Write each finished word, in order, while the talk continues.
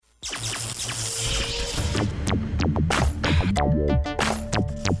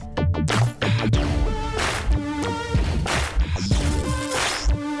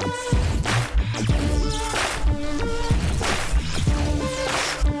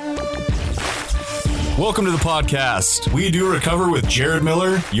Welcome to the podcast. We Do Recover with Jared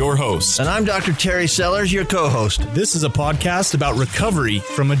Miller, your host. And I'm Dr. Terry Sellers, your co-host. This is a podcast about recovery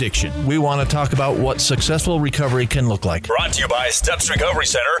from addiction. We want to talk about what successful recovery can look like. Brought to you by Steps Recovery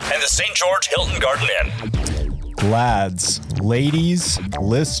Center and the St. George Hilton Garden Inn. Lads, ladies,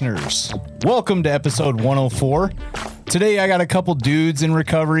 listeners, welcome to episode 104. Today I got a couple dudes in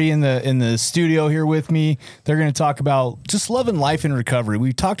recovery in the studio here with me. They're going to talk about just loving life in recovery.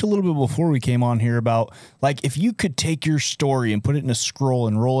 We talked a little bit before we came on here about, like, if you could take your story and put it in a scroll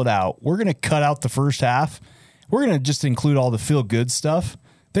and roll it out. We're going to cut out the first half. We're going to just include all the feel good stuff.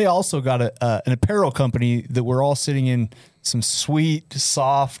 They also got an apparel company that we're all sitting in some sweet,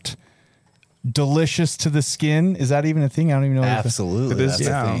 soft, delicious to the skin. Is that even a thing? I don't even know. Absolutely. It is. That's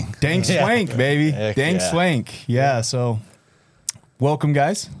a thing. Dang swank, baby. Heck Dang yeah. swank. Yeah. So welcome,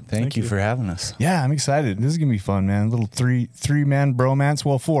 guys. Thank you for having us. Yeah, I'm excited. This is going to be fun, man. A little three-man bromance.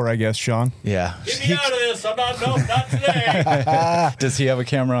 Well, four, I guess, Sean. Yeah. Get me out of this. I'm not today. Does he have a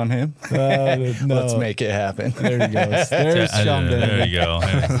camera on him? No. Let's make it happen. There he goes. There's Sean. There you go.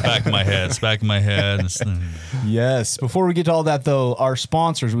 It's back of my head. It's back of my head. Yes. Before we get to all that, though, our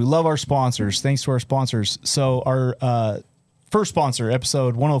sponsors. We love our sponsors. Thanks to our sponsors. So our first sponsor,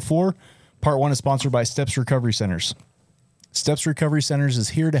 episode 104, part one, is sponsored by Steps Recovery Centers. Steps Recovery Centers is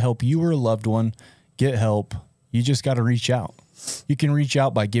here to help you or a loved one get help. You just got to reach out. You can reach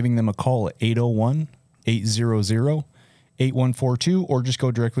out by giving them a call at 801-800-8142 or just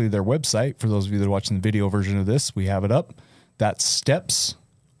go directly to their website. For those of you that are watching the video version of this, we have it up. That's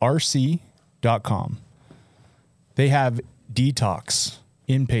stepsrc.com. They have detox,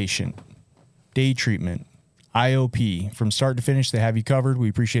 inpatient, day treatment, IOP. From start to finish, they have you covered. We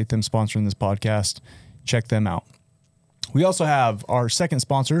appreciate them sponsoring this podcast. Check them out. We also have our second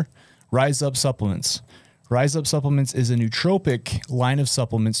sponsor, Rise Up Supplements. Rise Up Supplements is a nootropic line of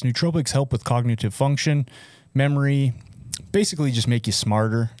supplements. Nootropics help with cognitive function, memory, basically just make you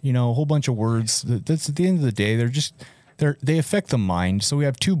smarter. You know, a whole bunch of words. That's at the end of the day, they affect the mind. So we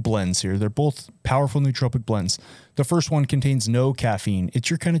have two blends here. They're both powerful nootropic blends. The first one contains no caffeine. It's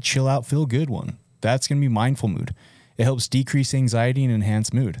your kind of chill out, feel good one. That's going to be Mindful Mood. It helps decrease anxiety and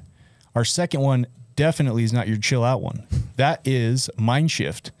enhance mood. Our second one definitely is not your chill out one. That is Mind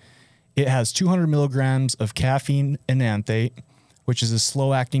Shift. It has 200 milligrams of caffeine enanthate, which is a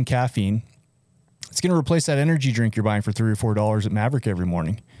slow acting caffeine. It's going to replace that energy drink you're buying for $3 or $4 at Maverick every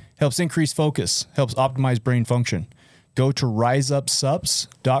morning. Helps increase focus, helps optimize brain function. Go to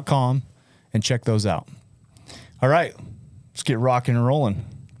riseupsups.com and check those out. All right, let's get rocking and rolling.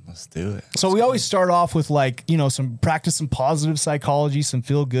 Let's do it. So we always start off with, like, you know, some positive psychology, some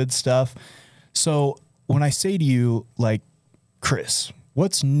feel good stuff. So when I say to you, like, Chris,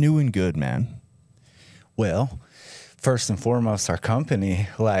 what's new and good, man? Well, first and foremost, our company,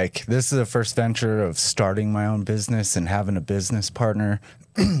 like, this is the first venture of starting my own business and having a business partner.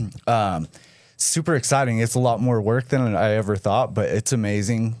 Super exciting. It's a lot more work than I ever thought, but it's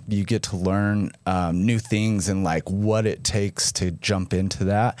amazing. You get to learn new things and, like, what it takes to jump into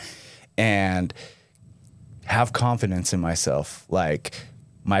that and have confidence in myself. Like,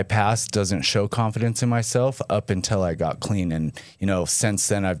 my past doesn't show confidence in myself up until I got clean. And, you know, since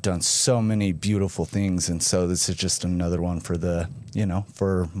then I've done so many beautiful things. And so this is just another one for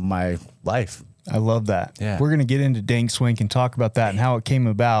for my life. I love that. Yeah. We're going to get into Dang Swank and talk about that and how it came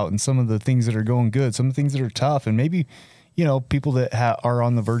about and some of the things that are going good, some of the things that are tough, and maybe, you know, people that are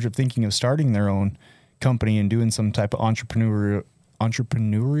on the verge of thinking of starting their own company and doing some type of entrepreneurship.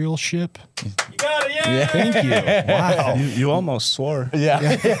 You got it, yeah. Thank you. Wow. You almost swore.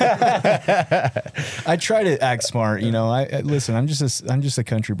 Yeah. I try to act smart. You know, listen, I'm just a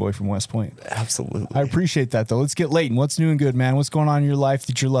country boy from West Point. Absolutely. I appreciate that, though. Let's get Leighton. What's new and good, man? What's going on in your life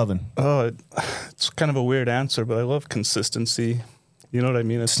that you're loving? Oh, it's kind of a weird answer, but I love consistency. You know what I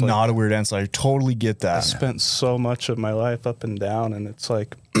mean? It's not a weird answer. I totally get that. I spent so much of my life up and down, and it's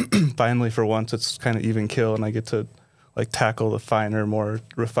like finally, for once, it's kind of even kill, and I get to, like, tackle the finer, more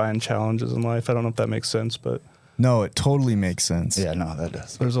refined challenges in life. I don't know if that makes sense, but No, it totally makes sense. Yeah, no, that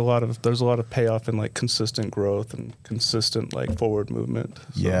does. there's a lot of payoff in, like, consistent growth and consistent, like, forward movement. So,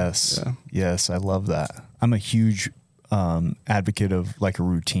 Yes. yeah. Yes, I love that. I'm a huge advocate of, like, a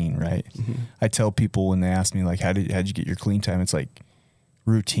routine, right? Mm-hmm. I tell people when they ask me, like, how'd you get your clean time? It's like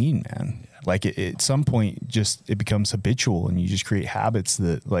routine, man. Yeah. Like, at some point, just it becomes habitual, and you just create habits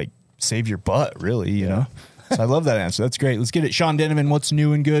that, like, save your butt, really, you know? So I love that answer. That's great. Let's get it. Sean Denneman, what's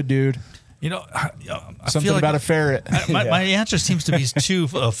new and good, dude? You know, I Something feel like about a ferret. My answer seems to be too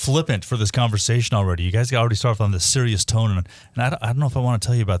flippant for this conversation already. You guys already started on the serious tone, and I don't know if I want to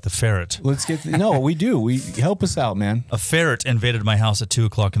tell you about the ferret. Let's get no, we do. We help us out, man. A ferret invaded my house at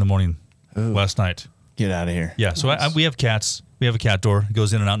 2:00 in the morning last night. Get out of here. Yeah, so we have cats. We have a cat door. It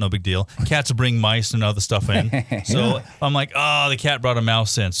goes in and out, no big deal. Cats bring mice and other stuff in. So I'm like, the cat brought a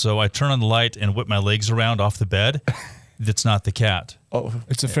mouse in. So I turn on the light and whip my legs around off the bed. That's not the cat. Oh,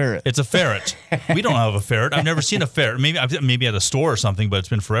 It's a ferret. It's a ferret. We don't have a ferret. I've never seen a ferret. Maybe at a store or something, but it's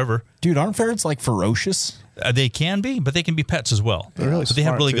been forever. Dude, aren't ferrets like ferocious? They can be, but they can be pets as well. They're really but they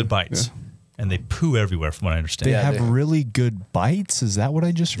have smart, really too. good bites. Yeah. And they poo everywhere, from what I understand. They Yeah, have they- really good bites? Is that what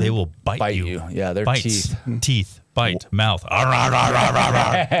I just heard? They will bite you. Yeah, their Bites. teeth. Teeth. Bite. Mouth. Arr, arr, arr, arr,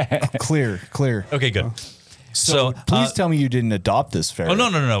 arr, arr. Clear. Okay, good. So please tell me you didn't adopt this ferret. Oh,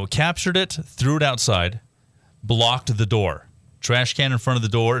 no. Captured it, threw it outside, blocked the door. Trash can in front of the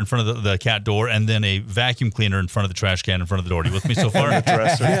door, in front of the cat door, and then a vacuum cleaner in front of the trash can in front of the door. Are you with me so far?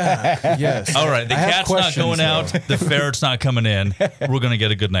 Yes. All right, the I have cat's not questions, going out. The ferret's not coming in. We're going to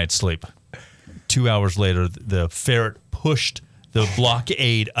get a good night's sleep. 2 hours later, the ferret pushed the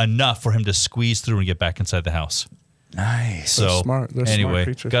blockade enough for him to squeeze through and get back inside the house. nice. So smart. They're anyway, smart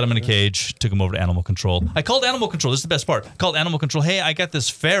creatures. got him in a cage, took him over to animal control. I called animal control. This is the best part. Called animal control. Hey, I got this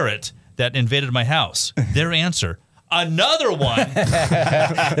ferret that invaded my house. Their answer, another one.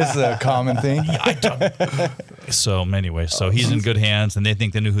 This is a common thing. So anyway, so he's in good hands, and they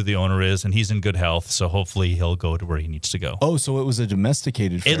think they knew who the owner is, and he's in good health. So hopefully he'll go to where he needs to go. Oh, so it was a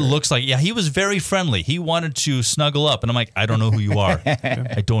domesticated ferret. It looks like, yeah, he was very friendly. He wanted to snuggle up, and I'm like, I don't know who you are.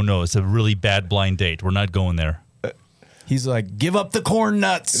 I don't know. It's a really bad blind date. We're not going there. He's like, give up the corn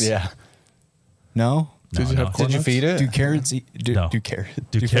nuts. Yeah. No? Did you have corn Did you nuts? feed it? Do carrots eat? No. Do carrots?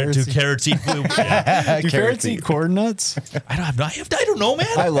 Do carrots eat poop? Yeah. Do carrots eat corn nuts? I don't know, man.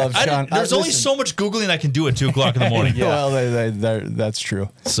 I love Sean. There's only Listen. so much Googling I can do at 2 o'clock in the morning. Well, that's true.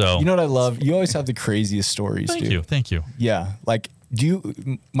 So You know what I love? You always have the craziest stories, dude. Thank you. Yeah. Like,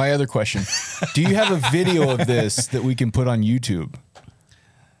 my other question, do you have a video of this that we can put on YouTube?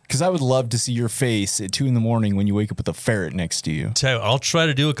 Because I would love to see your face at 2 a.m. when you wake up with a ferret next to you. Tell you, I'll try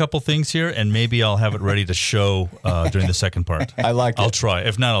to do a couple things here, and maybe I'll have it ready to show during the second part. I like it. I'll try.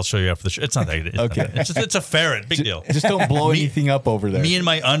 If not, I'll show you after the show. It's not that. Okay. It's a ferret. Big deal. Just don't blow anything up over there. Me in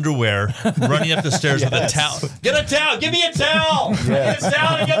my underwear, running up the stairs with a towel. Get a towel. Give me a towel. Get a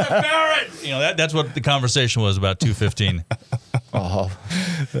towel and get the ferret. You know, that's what the conversation was about 2:15. Oh,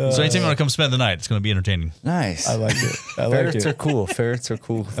 So anytime you want to come spend the night, it's going to be entertaining. nice. I like it. I like Ferrets it. are cool. Ferrets are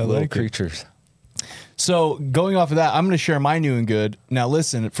cool little like it. creatures. So going off of that, I'm going to share my new and good. Now,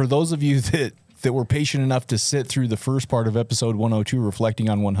 listen, for those of you that were patient enough to sit through the first part of episode 102, reflecting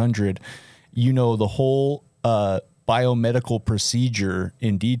on 100, you know the whole biomedical procedure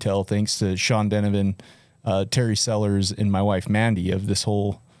in detail, thanks to Sean Denovan, Terry Sellers, and my wife Mandy, of this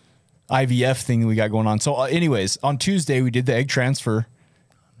whole IVF thing we got going on. So anyways, on Tuesday, we did the egg transfer.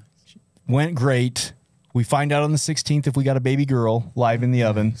 Went great. We find out on the 16th if we got a baby girl live in the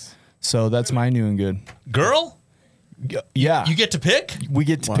oven. So that's my new and good. Girl, Yeah. you get to pick? We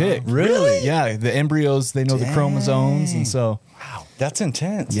get to pick. Really? Yeah. The embryos, they know the chromosomes. And so, That's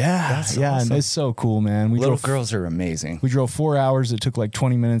intense. yeah. That's yeah. awesome. And it's so cool, man. Little girls are amazing. We drove 4 hours. It took like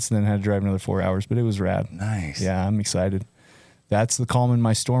 20 minutes and then had to drive another 4 hours, but it was rad. Nice. Yeah. I'm excited. That's the calm in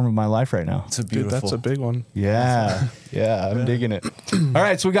my storm of my life right now. It's a Dude, beautiful. that's a big one. Yeah. Yeah. I'm digging it. All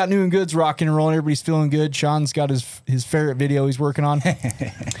right. So we got new and goods rocking and rolling. Everybody's feeling good. Sean's got his ferret video he's working on.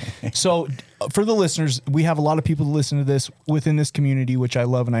 So for the listeners, we have a lot of people that listen to this within this community, which I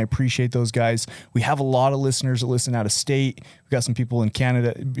love and I appreciate those guys. We have a lot of listeners that listen out of state. We've got some people in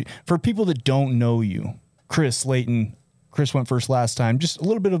Canada. For people that don't know you, Chris Layton, Chris went first last time. Just a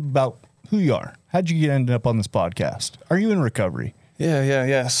little bit about who you are. How'd you end up on this podcast? Are you in recovery?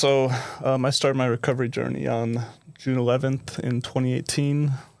 Yeah. So I started my recovery journey on June 11th in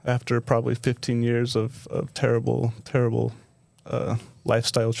 2018 after probably 15 years of terrible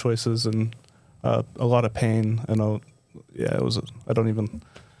lifestyle choices and a lot of pain. And it was, I don't even,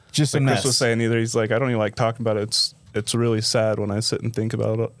 Just like a Chris mess. was saying either, he's like, I don't even like talking about it. It's really sad when I sit and think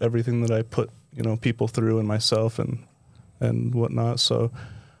about everything that I put, people through and myself and whatnot. So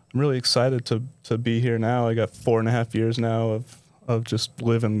I'm really excited to be here now. I got 4.5 years now of just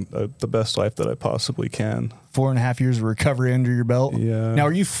living the best life that I possibly can. 4.5 years of recovery under your belt. Yeah. Now,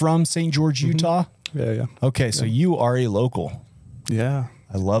 are you from St. George, Utah? Yeah. Okay, so you are a local. Yeah.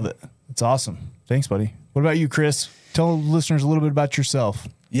 I love it. It's awesome. Thanks, buddy. What about you, Chris? Tell listeners a little bit about yourself.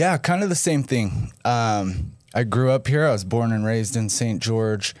 Yeah, kind of the same thing. I grew up here. I was born and raised in St.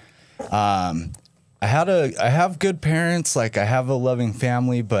 George. I have good parents. Like, I have a loving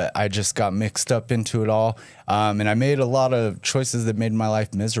family, but I just got mixed up into it all. And I made a lot of choices that made my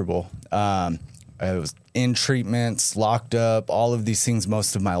life miserable. I was in treatments, locked up, all of these things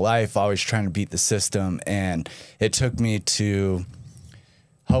most of my life, always trying to beat the system. And it took me to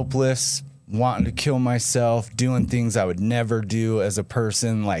hopeless, wanting to kill myself, doing things I would never do as a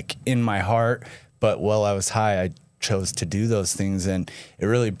person, like in my heart. But while I was high, I chose to do those things, and it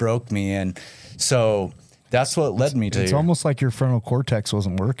really broke me. And so that's what led me to It's almost like your frontal cortex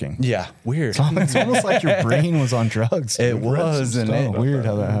wasn't working. Yeah, weird. It's almost like your brain was on drugs. It was, and it, weird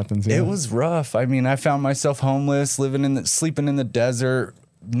how that happens. Yeah. It was rough. I mean, I found myself homeless, sleeping in the desert,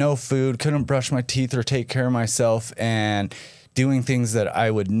 no food, couldn't brush my teeth or take care of myself, and doing things that I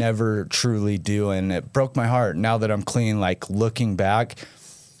would never truly do. And it broke my heart. Now that I'm clean, like looking back,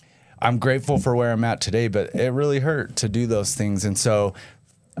 I'm grateful for where I'm at today, but it really hurt to do those things. And so,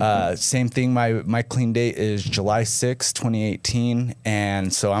 same thing. My clean date is July 6, 2018.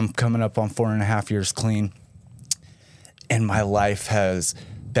 And so I'm coming up on 4.5 years clean, and my life has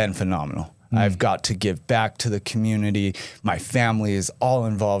been phenomenal. I've got to give back to the community. My family is all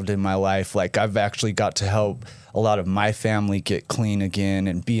involved in my life. Like, I've actually got to help a lot of my family get clean again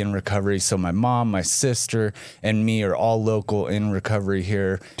and be in recovery. So my mom, my sister, and me are all local in recovery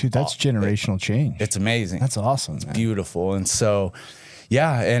here. Dude, that's generational change. It's amazing. That's awesome. It's beautiful. And so,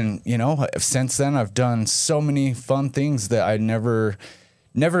 yeah. And, you know, since then I've done so many fun things that I never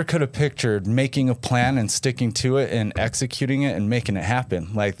could have pictured, making a plan and sticking to it and executing it and making it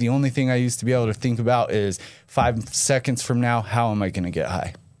happen. Like, the only thing I used to be able to think about is 5 seconds from now, how am I going to get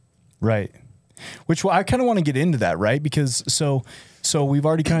high? Right. Which I kind of want to get into that, right? Because so we've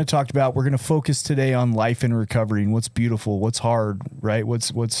already kind of talked about, we're going to focus today on life and recovery and what's beautiful, what's hard, right?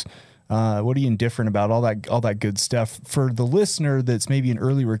 What are you indifferent about? All that good stuff. For the listener that's maybe in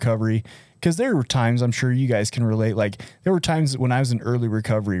early recovery, because there were times, I'm sure you guys can relate, like there were times when I was in early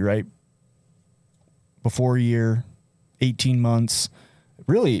recovery, right? Before a year, 18 months,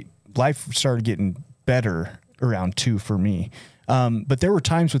 really life started getting better around 2 for me. But there were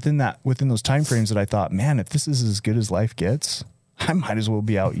times within those time frames that I thought, man, if this is as good as life gets, I might as well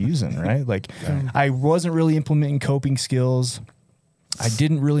be out using, right? Like, I wasn't really implementing coping skills. I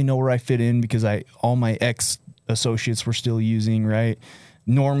didn't really know where I fit in because all my ex associates were still using, right?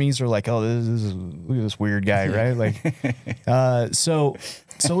 Normies are like, oh, look at this weird guy, right? Like, so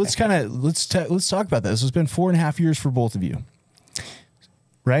let's talk about this. It's been 4.5 years for both of you,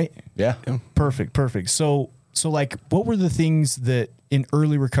 right? Yeah. Perfect. So like, what were the things that in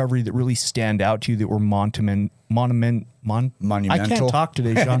early recovery that really stand out to you that were monumental? I can't talk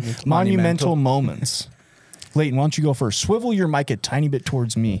today, Sean. Monumental moments. Leighton, why don't you go first? Swivel your mic a tiny bit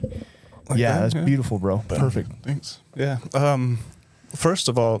towards me. That's beautiful, bro. Perfect. Thanks. Yeah. First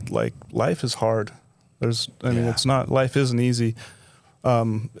of all, like, life is hard. Life isn't easy.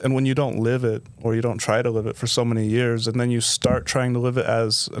 And when you don't live it, or you don't try to live it for so many years, and then you start trying to live it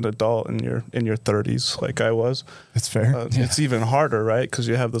as an adult in your 30s, like I was, it's fair. It's even harder, right? Because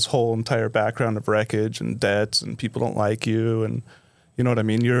you have this whole entire background of wreckage and debts, and people don't like you, and you know what I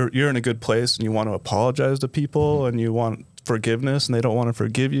mean. You're in a good place, and you want to apologize to people, and you want forgiveness, and they don't want to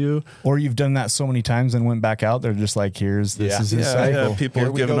forgive you. Or you've done that so many times and went back out. They're just like, this is his cycle. Yeah, people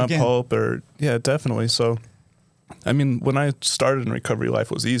have given up hope, or definitely. So, I mean, when I started in recovery, life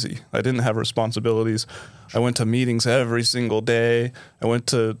was easy. I didn't have responsibilities. I went to meetings every single day. I went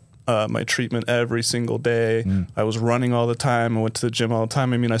to my treatment every single day. I was running all the time. I went to the gym all the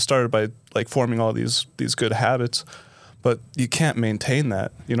time. I mean, I started by like forming all these good habits, but you can't maintain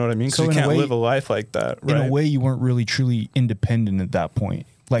that. You know what I mean? Because you can't live a life like that. Right? In a way, you weren't really truly independent at that point.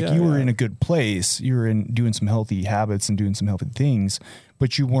 Like, you were in a good place. You were doing some healthy habits and doing some healthy things,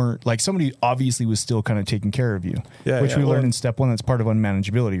 but you weren't, like, somebody obviously was still kind of taking care of you, which we learned in step 1. That's part of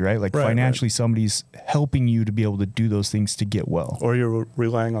unmanageability, right? Like, financially, somebody's helping you to be able to do those things to get well. Or you're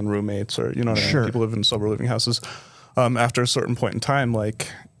relying on roommates, or, you know what I mean? People live in sober living houses. After a certain point in time,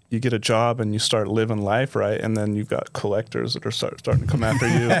 like, you get a job and you start living life, right? And then you've got collectors that are starting to come after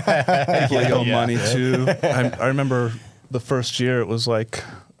you. People you owe money to. I remember the first year, it was like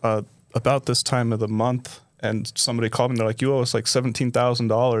about this time of the month, and somebody called me. They're like, "You owe us like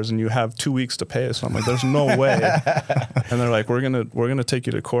 $17,000, and you have 2 weeks to pay us." And I'm like, "There's no way." And they're like, "We're gonna take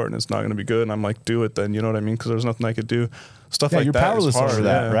you to court, and it's not gonna be good." And I'm like, "Do it then." You know what I mean? Because there's nothing I could do. Stuff like you're that. Powerless is hard. over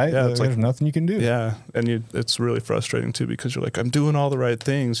that, right? Yeah, it's there's like nothing you can do. Yeah, and it's really frustrating too, because you're like, I'm doing all the right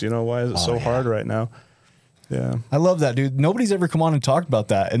things. You know, why is it so hard right now? Yeah, I love that, dude. Nobody's ever come on and talked about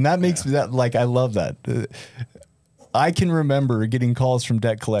that, and that makes me that, like, I love that. I can remember getting calls from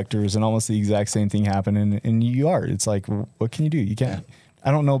debt collectors and almost the exact same thing happened. And it's like, what can you do? You can't.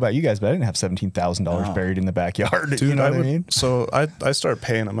 I don't know about you guys, but I didn't have $17,000 buried in the backyard. Dude, you know what I mean? So I started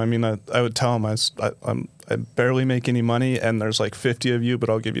paying them. I mean, I would tell them I barely make any money, and there's like 50 of you, but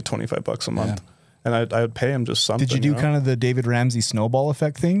I'll give you $25 a month. And I would pay them just something. Did you do kind of the David Ramsey snowball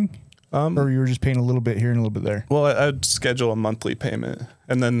effect thing? or you were just paying a little bit here and a little bit there? Well, I'd schedule a monthly payment,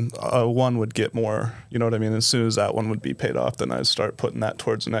 and then one would get more. You know what I mean? As soon as that one would be paid off, then I'd start putting that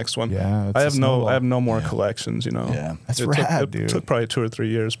towards the next one. Yeah, it's I a have snowball. no more collections. You know, Yeah. That's it rad, took, dude. It took probably 2 or 3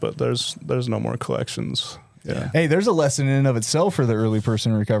 years, but there's no more collections. Yeah. Hey, there's a lesson in and of itself for the early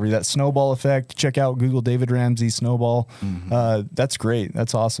person recovery. That snowball effect. Check out Google David Ramsey snowball. That's great.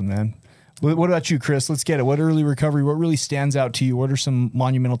 That's awesome, man. What about you, Chris? Let's get it. What early recovery? What really stands out to you? What are some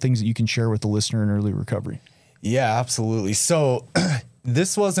monumental things that you can share with the listener in early recovery? Yeah, absolutely. So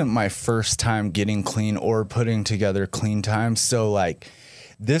this wasn't my first time getting clean or putting together clean times. So like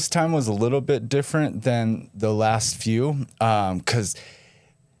this time was a little bit different than the last few, because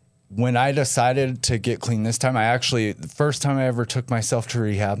when I decided to get clean this time, the first time I ever took myself to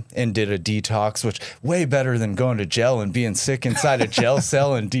rehab and did a detox, which way better than going to jail and being sick inside a jail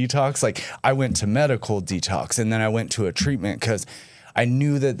cell and detox. Like I went to medical detox and then I went to a treatment because I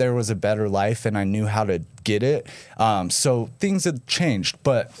knew that there was a better life and I knew how to get it. So things had changed,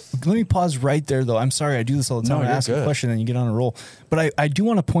 but Let me pause right there, though. I'm sorry, I do this all the time. No, I you're ask a good. question and you get on a roll. But I do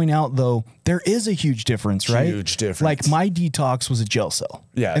want to point out, though, there is a huge difference, right? Huge difference. Like my detox was a jail cell.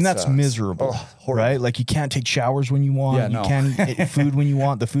 Yeah, And it that's sucks. miserable, Oh, horrible. right? Like you can't take showers when you want. Yeah, you no. can't eat food when you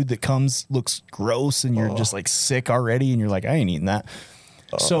want. The food that comes looks gross and you're just like sick already. And you're like, I ain't eating that.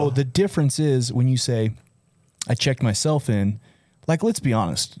 So the difference is when you say, I checked myself in, like, let's be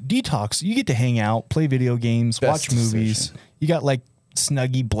honest, detox, you get to hang out, play video games, Best watch movies. decision. You got like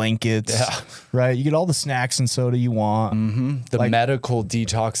snuggy blankets, Yeah. right? You get all the snacks and soda you want. the Like- medical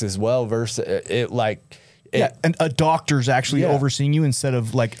detox as well versus Yeah, and a doctor's actually Yeah. overseeing you instead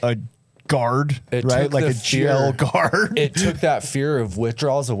of like a guard, It right? took Like the a jail fear- guard. it took that fear of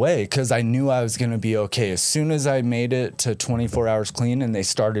withdrawals away because I knew I was going to be okay. As soon as I made it to 24 hours clean and they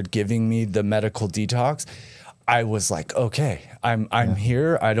started giving me the medical detox, I was like, okay, I'm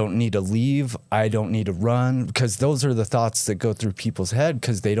here. I don't need to leave. I don't need to run, because those are the thoughts that go through people's head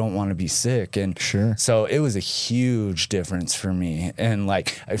because they don't want to be sick. And Sure. so it was a huge difference for me. And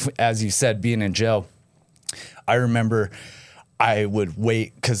like, as you said, being in jail, I remember I would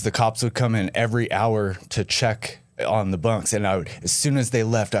wait because the cops would come in every hour to check on the bunks, and as soon as they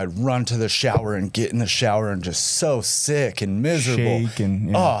left, I'd run to the shower and get in the shower and just so sick and miserable. Shake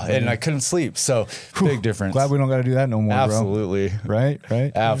and- and I couldn't sleep. So big difference. Glad we don't got to do that no more, Absolutely. bro.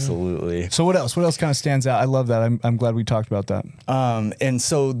 Right? Absolutely. So what else? What else kind of stands out? I love that. I'm glad we talked about that. And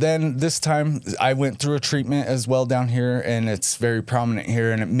so then this time I went through a treatment as well down here, and it's very prominent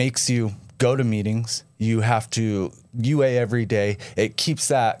here, and it makes you go to meetings. You have to UA every day. It keeps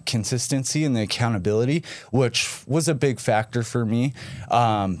that consistency and the accountability, which was a big factor for me.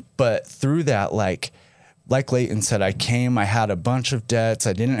 But through that, like Leighton said, I had a bunch of debts.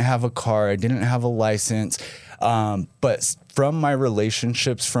 I didn't have a car. I didn't have a license. But from my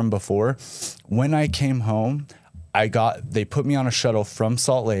relationships from before, when I came home, they put me on a shuttle from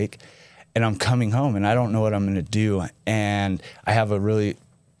Salt Lake, and I'm coming home and I don't know what I'm going to do. And I have a really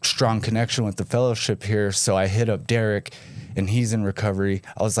strong connection with the fellowship here. So I hit up Derek, and he's in recovery.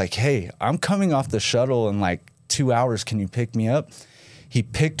 I was like, hey, I'm coming off the shuttle in like 2 hours. Can you pick me up? He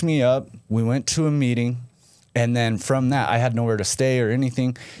picked me up. We went to a meeting. And then from that, I had nowhere to stay or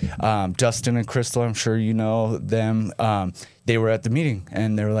anything. Dustin and Crystal, I'm sure you know them. They were at the meeting,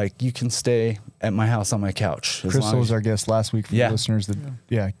 and they were like, you can stay at my house on my couch. Crystal was our guest last week for the listeners that, just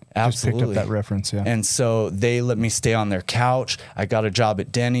picked Absolutely. up that reference. Yeah. And so they let me stay on their couch. I got a job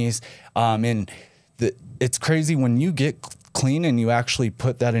at Denny's. It's crazy when you get clean and you actually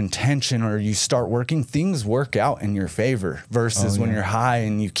put that intention or you start working, things work out in your favor versus when you're high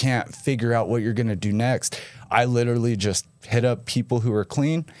and you can't figure out what you're going to do next. I literally just hit up people who were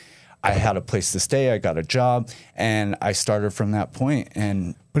clean. I had a place to stay. I got a job, and I started from that point.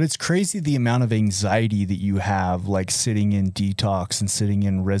 But it's crazy the amount of anxiety that you have, like sitting in detox and sitting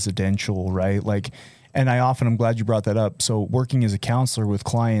in residential, right? Like, and I'm glad you brought that up. So working as a counselor with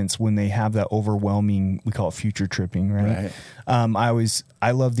clients when they have that overwhelming, we call it future tripping, right?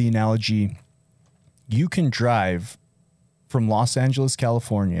 I love the analogy. You can drive from Los Angeles,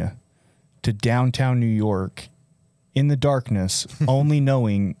 California to downtown New York in the darkness, only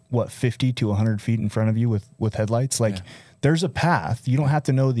knowing what 50 to 100 feet in front of you with headlights. Like there's a path. You don't have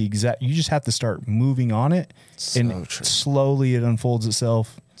to know the exact, you just have to start moving on it, and true. slowly it unfolds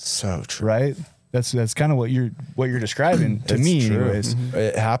itself. So true. Right. That's kind of what you're describing to It's me true. anyways.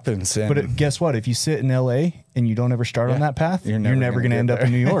 It happens. And Guess what? If you sit in LA and you don't ever start on that path, you're never gonna going to get end up there.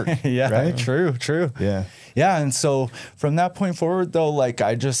 in New York. Yeah, Right. True. Yeah. Yeah. And so from that point forward, though, like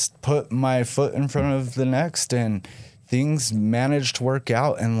I just put my foot in front of the next, and things managed to work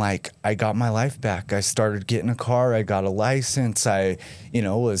out, and like I got my life back. I started getting a car. I got a license. I,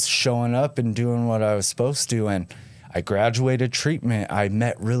 was showing up and doing what I was supposed to. And I graduated treatment. I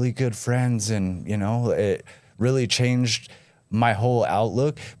met really good friends, and, it really changed my whole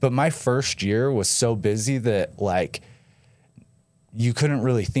outlook. But my first year was so busy that like you couldn't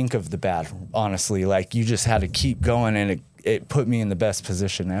really think of the bad, honestly. Like you just had to keep going, and it put me in the best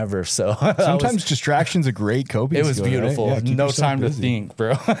position ever. So sometimes distraction's a great coping skill. It was skill, beautiful. Right? No time to think,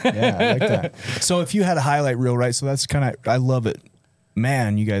 bro. Yeah, I like that. So if you had a highlight reel, right? So that's I love it.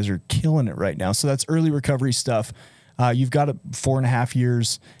 Man, you guys are killing it right now. So that's early recovery stuff. You've got 4.5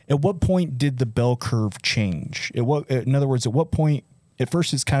 years. At what point did the bell curve change? In other words, at what point? At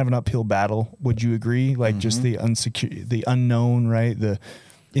first, it's kind of an uphill battle. Would you agree? Like just the unknown, right? The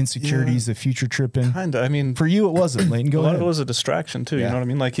insecurities, the future tripping. Kinda. I mean, for you, it wasn't. Layton, go ahead. It was a distraction too. You know what I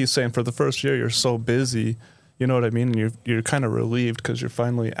mean? Like he's saying, for the first year, you're so busy. You know what I mean? And you're kind of relieved because you're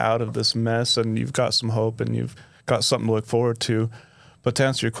finally out of this mess, and you've got some hope, and you've got something to look forward to. But to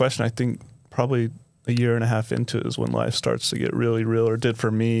answer your question, I think probably a year and a half into it is when life starts to get really real, or did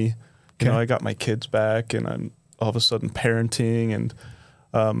for me. You know, I got my kids back, and I'm all of a sudden parenting, and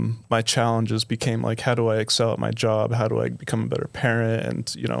my challenges became like, how do I excel at my job? How do I become a better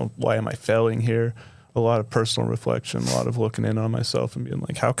parent? And, why am I failing here? A lot of personal reflection, a lot of looking in on myself and being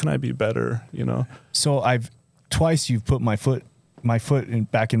like, how can I be better? So you've put my foot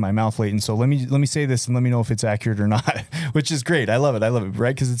back in my mouth, Layton. So let me say this and let me know if it's accurate or not, which is great. I love it,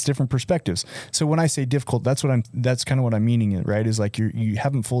 right? Because it's different perspectives. So when I say difficult, that's kind of what I'm meaning, right? Is like you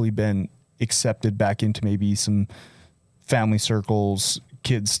haven't fully been accepted back into maybe some family circles,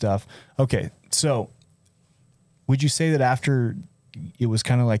 kids stuff. Okay. So would you say that after it was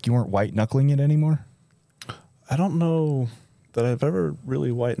kind of like you weren't white knuckling it anymore? I don't know that I've ever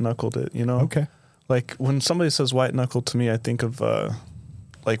really white knuckled it, Okay. Like when somebody says white knuckle to me, I think of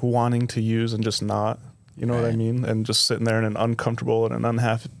like wanting to use and just not, you know what I mean? And just sitting there in an uncomfortable and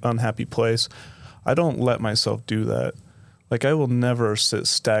an unhappy place. I don't let myself do that. Like I will never sit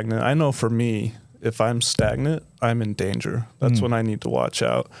stagnant. I know for me, if I'm stagnant, I'm in danger. That's when I need to watch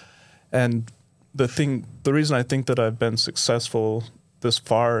out. And the reason I think that I've been successful this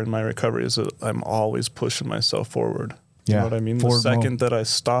far in my recovery is that I'm always pushing myself forward. You know what I mean? The second that I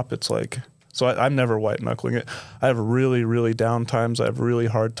stop, it's like, so I'm never white knuckling it. I have really, really down times. I have really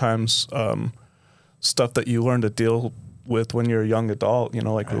hard times, stuff that you learn to deal with when you're a young adult,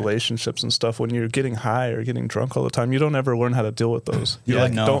 like relationships and stuff. When you're getting high or getting drunk all the time, you don't ever learn how to deal with those. You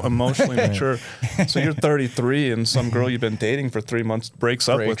don't emotionally mature. So you're 33 and some girl you've been dating for 3 months breaks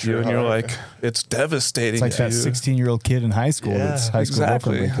up with you, and you're like, it's devastating. It's like that 16-year-old kid in high school. That's high school.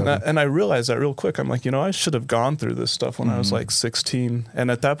 Exactly. And I realized that real quick. I'm like, I should have gone through this stuff when I was like 16.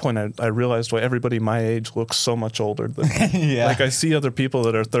 And at that point, I realized why everybody my age looks so much older than me. Like I see other people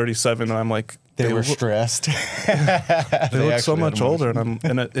that are 37 and I'm like, they were stressed. They look so much older,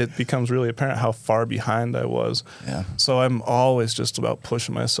 and it becomes really apparent how far behind I was. Yeah. So I'm always just about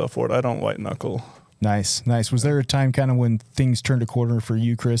pushing myself forward. I don't white knuckle. Nice. Was there a time kind of when things turned a corner for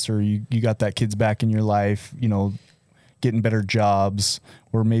you, Chris, or you got that kids back in your life, getting better jobs,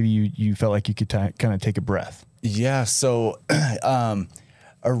 or maybe you felt like you could kind of take a breath? Yeah. So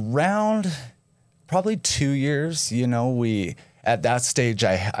around probably 2 years, at that stage,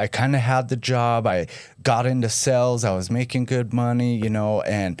 I kind of had the job. I got into sales. I was making good money,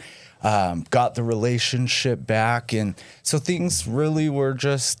 and got the relationship back. And so things really were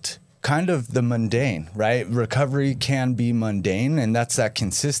just kind of the mundane, right? Recovery can be mundane, and that's that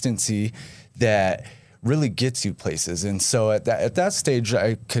consistency that really gets you places. And so at that stage,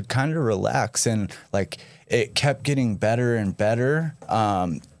 I could kind of relax, and like it kept getting better and better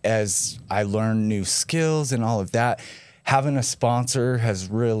as I learned new skills and all of that. Having a sponsor has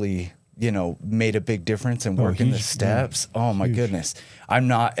really, made a big difference in working the steps. Oh my goodness. I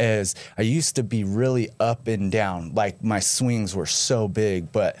used to be really up and down. Like my swings were so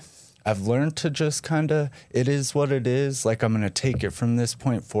big, but I've learned to just it is what it is. Like I'm going to take it from this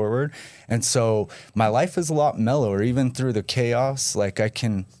point forward. And so my life is a lot mellower, even through the chaos. Like I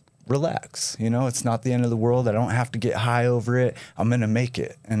can relax, it's not the end of the world. I don't have to get high over it. I'm going to make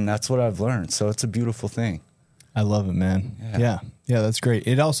it. And that's what I've learned. So it's a beautiful thing. I love it, man. Yeah, that's great.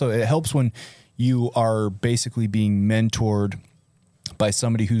 It helps when you are basically being mentored by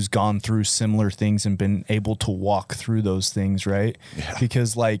somebody who's gone through similar things and been able to walk through those things, right? Yeah.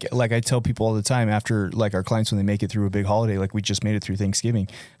 Because like I tell people all the time, after like our clients, when they make it through a big holiday, like we just made it through Thanksgiving,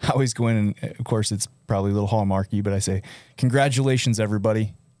 I always go in, and of course it's probably a little hallmarky, but I say, congratulations,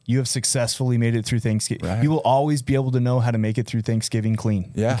 everybody. You have successfully made it through Thanksgiving. Right. You will always be able to know how to make it through Thanksgiving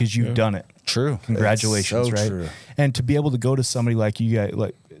clean because you've done it. True. Congratulations, It's so right? true. And to be able to go to somebody like you guys,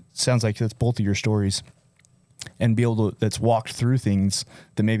 like it sounds like that's both of your stories, and be able to that's walked through things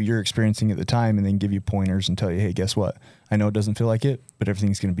that maybe you're experiencing at the time, and then give you pointers and tell you, hey, guess what? I know it doesn't feel like it, but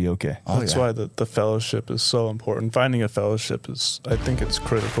everything's going to be okay. That's why the fellowship is so important. Finding a fellowship I think it's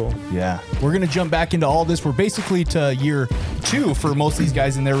critical. Yeah. We're going to jump back into all this. We're basically to year 2 for most of these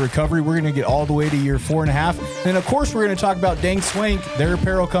guys in their recovery. We're going to get all the way to year 4.5. And of course, we're going to talk about Dang Swank, their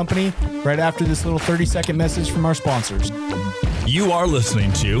apparel company, right after this little 30-second message from our sponsors. You are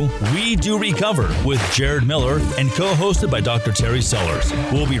listening to We Do Recover with Jared Miller and co-hosted by Dr. Terry Sellers.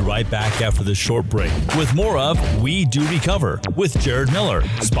 We'll be right back after this short break with more of We Do Recover with Jared Miller,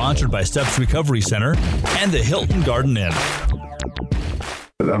 sponsored by Steps Recovery Center and the Hilton Garden Inn.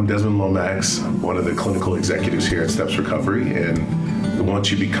 I'm Desmond Lomax, one of the clinical executives here at Steps Recovery, and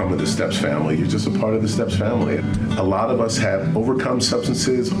once you become the Steps family, you're just a part of the Steps family. A lot of us have overcome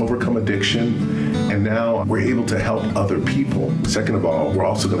substances, overcome addiction, and now we're able to help other people. Second of all, we're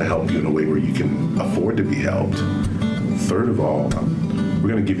also going to help you in a way where you can afford to be helped. Third of all, we're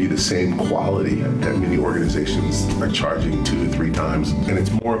going to give you the same quality that many organizations are charging 2 to 3 times, and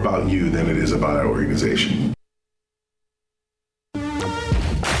it's more about you than it is about our organization.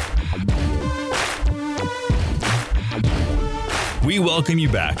 We welcome you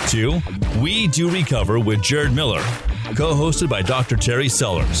back to We Do Recover with Jared Miller, co-hosted by Dr. Terry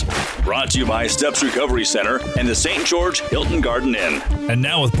Sellers. Brought to you by Steps Recovery Center and the St. George Hilton Garden Inn. And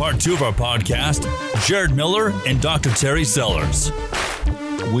now with part 2 of our podcast, Jared Miller and Dr. Terry Sellers.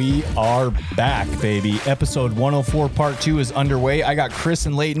 We are back, baby. Episode 104, part 2 is underway. I got Chris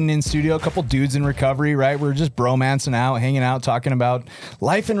and Leighton in studio, a couple dudes in recovery, right? We're just bromancing out, hanging out, talking about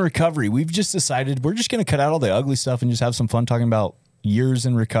life in recovery. We've just decided we're just going to cut out all the ugly stuff and just have some fun talking about years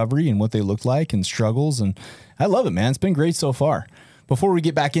in recovery and what they look like and struggles. And I love it, man. It's been great so far. Before we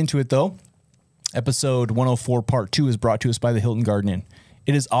get back into it, though, episode 104, part 2 is brought to us by the Hilton Garden Inn.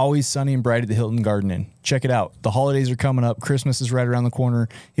 It is always sunny and bright at the Hilton Garden Inn. Check it out. The holidays are coming up. Christmas is right around the corner.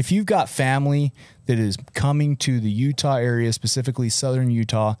 If you've got family that is coming to the Utah area, specifically southern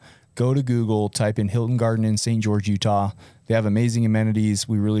Utah, go to Google, type in Hilton Garden Inn, St. George, Utah. They have amazing amenities.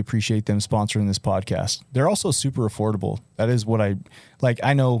 We really appreciate them sponsoring this podcast. They're also super affordable. That is what I like.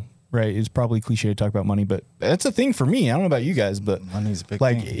 I know, right? It's probably cliche to talk about money, but that's a thing for me. I don't know about you guys, but Money's a big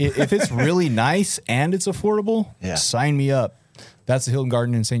like thing. if it's really nice and it's affordable, sign me up. That's the Hilton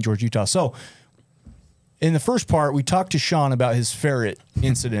Garden in St. George, Utah. So in the first part, we talked to Sean about his ferret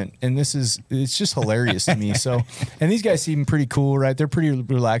incident, and it's just hilarious to me. So, and these guys seem pretty cool, right? They're pretty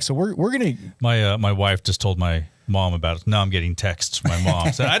relaxed. So we're going to. My wife just told my mom about it. Now I'm getting texts from my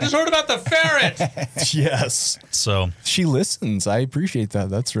mom saying, I just heard about the ferret. Yes. So she listens. I appreciate that.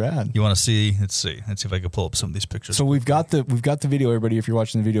 That's rad. you want to see? Let's see if I can pull up some of these pictures. So we've got the video, everybody, if you're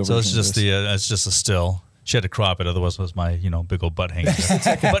watching the video. So it's version of just this. it's just a still. She had to crop it, otherwise it was my big old butt hanging.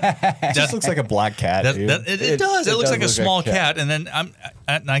 It just looks like a black cat, dude. It does. It looks like a small cat. And then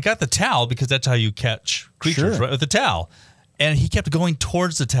I got the towel because that's how you catch creatures, right? With the towel. And he kept going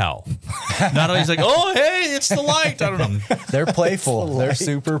towards the towel. Not only he's like, oh, hey, it's the light. I don't know. They're playful. They're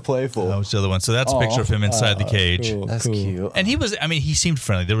super playful. That was the other one. So that's a picture of him inside the cage. Cool, That's cool. cute. And he seemed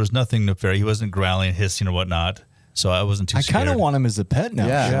friendly. There was nothing nefarious. He wasn't growling, hissing, or whatnot. So I wasn't too I scared. kind of want him as a pet now.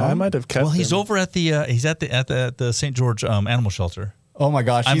 Yeah. Yeah, I might have kept Well, he's him. over at he's at the St. George animal shelter. Oh my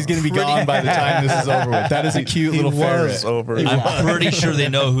gosh, he's I'm going to be pretty- gone by the time this is over with. That is a cute little ferret. was over. I'm pretty sure they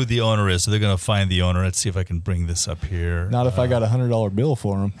know who the owner is, so they're going to find the owner. Let's see if I can bring this up here. Not if I got $100 bill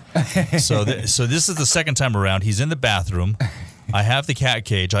for him. So this is the second time around. He's in the bathroom. I have the cat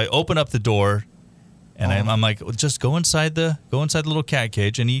cage. I open up the door, and I'm like, just go inside the little cat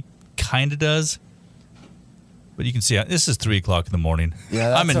cage, and he kind of does. But you can see this is 3:00 in the morning.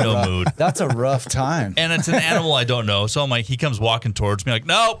 Yeah, I'm in no mood, That's a rough time. and it's an animal I don't know. So I'm like, he comes walking towards me, like,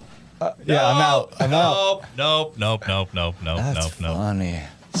 nope. Yeah, I'm out. I'm out. Nope. That's funny.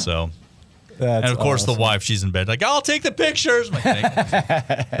 So. That's And of course, awesome. the wife, she's in bed, like, I'll take the pictures. I'm like,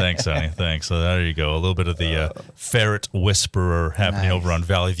 thanks, honey. Thanks. So there you go. A little bit of the ferret whisperer happening over on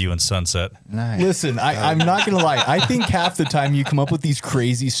Valley View and Sunset. Nice. Listen, I'm not going to lie. I think half the time you come up with these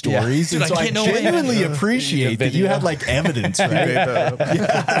crazy stories. Dude, and so I I can't know what- genuinely appreciate that you have like evidence, right?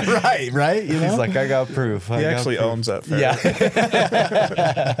 Yeah, right. You know? He's like, I got proof. He actually owns that ferret.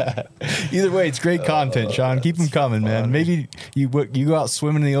 Yeah. Either way, it's great content, Sean. Keep them coming, man. Maybe you go out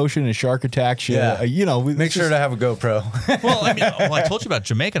swimming in the ocean and a shark attacks you. Yeah. Make sure to have a GoPro. Well, I told you about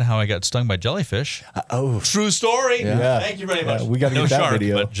Jamaica and how I got stung by jellyfish. True story. Yeah. Thank you very much. We gotta no get that shark,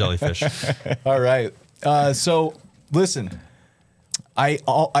 video. but jellyfish. All right. So listen,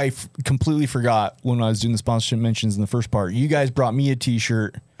 I completely forgot when I was doing the sponsorship mentions in the first part. You guys brought me a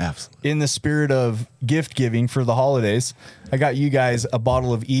T-shirt. Absolutely. In the spirit of gift giving for the holidays, I got you guys a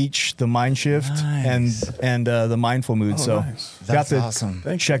bottle of each, the Mind Shift and the Mindful Mood. Nice. That's awesome.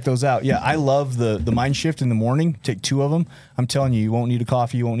 Check those out. Yeah, I love the Mind Shift in the morning. Take 2 of them. I'm telling you, you won't need a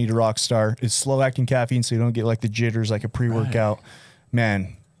coffee. You won't need a Rockstar. It's slow acting caffeine, so you don't get like the jitters like a pre-workout.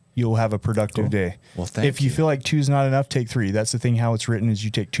 Man, you'll have a productive day. Well, thank If you feel like 2 is not enough, take 3. That's the thing. How it's written is you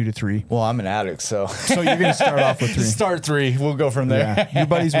take 2 to 3. Well, I'm an addict, so So you're going to start off with 3. Start 3. We'll go from there. Yeah. Your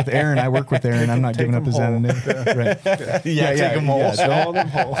buddy's with Aaron. I work with Aaron. I'm not giving up his anonymity. Right. Yeah, take them all.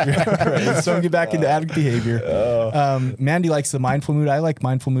 Right. So get back into addict behavior. Mandy likes the Mindful Mood. I like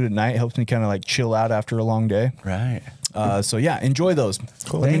Mindful Mood at night. It helps me kind of like chill out after a long day. Right. So yeah, enjoy those.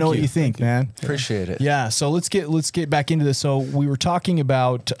 Let me Thank know what you. you think, man. Appreciate it. Yeah. So let's get back into this. So we were talking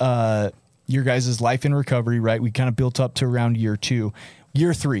about your guys' life in recovery, right? We kind of built up to around year 2.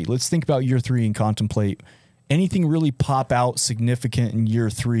 Year 3. Let's think about year 3 and contemplate anything really pop out significant in year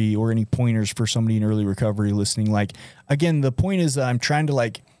 3, or any pointers for somebody in early recovery listening. Like, again, the point is that I'm trying to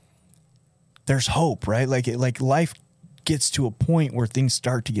like, there's hope, right? Like life gets to a point where things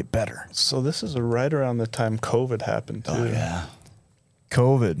start to get better. So this is right around the time COVID happened too. Oh, yeah.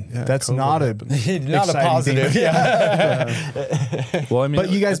 COVID. Yeah, That's COVID not happened. Not a exciting positive. thing. Yeah. Well, I mean, But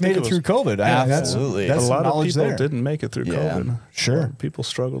you guys I think made it through COVID. Absolutely. That's a lot of knowledge people there. didn't make it through Yeah. COVID. Sure. People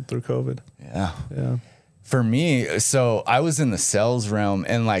struggled through COVID. Yeah. Yeah. For me, so I was in the sales realm,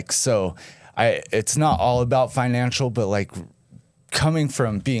 and like, so it's not all about financial, but like coming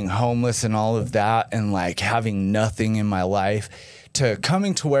from being homeless and all of that, and like having nothing in my life, to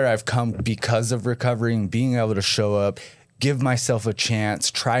coming to where I've come because of recovery and being able to show up, give myself a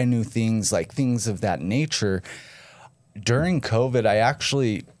chance, try new things, like things of that nature. During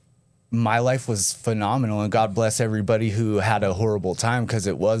COVID, my life was phenomenal, and God bless everybody who had a horrible time, because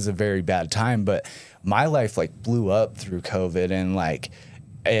it was a very bad time. But my life like blew up through COVID, and like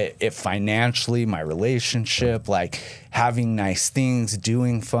it financially, my relationship, like having nice things,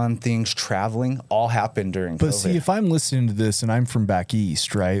 doing fun things, traveling, all happened during But COVID. see, if I'm listening to this and I'm from back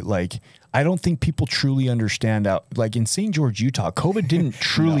east, right? Like, I don't think people truly understand out. Like in St. George, Utah, COVID didn't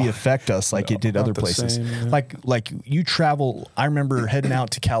truly affect us like it did other the places. same, yeah. Like you travel. I remember heading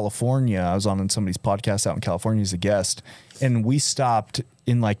out to California. I was on somebody's podcast out in California as a guest, and we stopped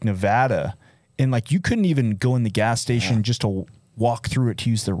in like Nevada, and like you couldn't even go in the gas station just to walk through it to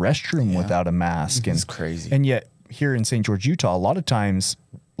use the restroom without a mask. It's crazy. And yet here in St. George, Utah, a lot of times,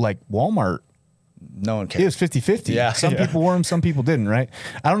 like Walmart, no one it cares. was 50-50. Yeah. Some people wore them, some people didn't, right?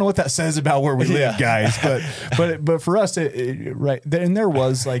 I don't know what that says about where we live, guys, but for us, right. And there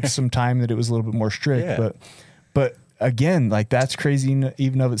was like some time that it was a little bit more strict, Yeah. but again, like that's crazy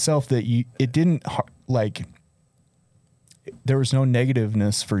even of itself that it didn't like, there was no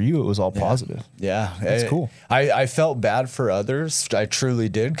negativeness for you. It was all positive. Yeah. That's cool. I felt bad for others. I truly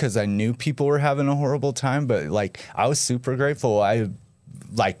did, because I knew people were having a horrible time, but like I was super grateful.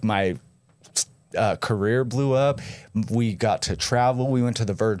 My career blew up. We got to travel. We went to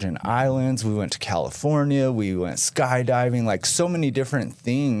the Virgin Islands. We went to California. We went skydiving, like so many different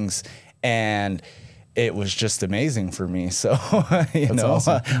things. And it was just amazing for me. So,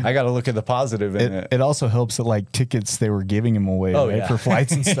 awesome. I got to look at the positive in it. It also helps that like tickets, they were giving them away Oh, right, yeah. for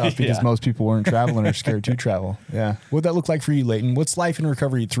flights and stuff because Yeah. most people weren't traveling or scared to travel. Yeah. What'd that look like for you, Leighton? What's life in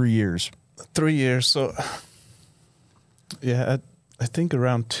recovery 3 years? 3 years. So, yeah, I think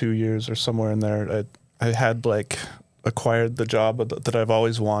around 2 years or somewhere in there, I had like acquired the job that I've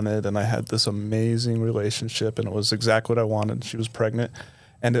always wanted, and I had this amazing relationship, and it was exactly what I wanted. She was pregnant,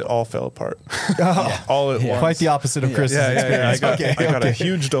 and it all fell apart, all at once. Quite the opposite of Chris's experience. I got a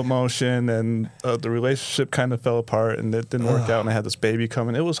huge demotion, and the relationship kind of fell apart, and it didn't work out. And I had this baby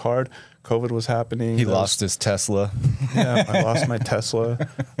coming. It was hard. COVID was happening. He lost his Tesla. Yeah, I lost my Tesla.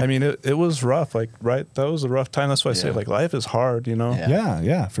 I mean, it was rough. Like, right, that was a rough time. That's why I say, like, life is hard, you know.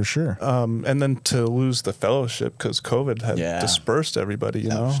 Yeah, for sure. And then to lose the fellowship because COVID had dispersed everybody, you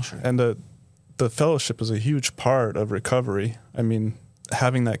know. was true. And the fellowship is a huge part of recovery. I mean,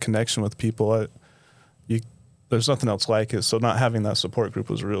 having that connection with people, there's nothing else like it. So not having that support group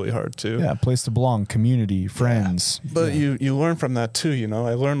was really hard too. Yeah, place to belong, community, friends. But you learn from that too, you know.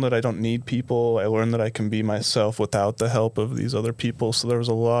 I learned that I don't need people. I learned that I can be myself without the help of these other people. So there was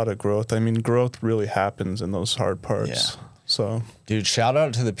a lot of growth. I mean, growth really happens in those hard parts. So, dude, shout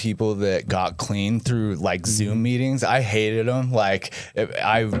out to the people that got clean through like Zoom meetings. I hated them. Like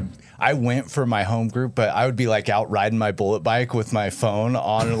I went for my home group, but I would be like out riding my bullet bike with my phone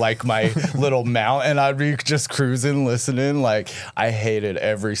on like my little mount, and I'd be just cruising, listening. Like I hated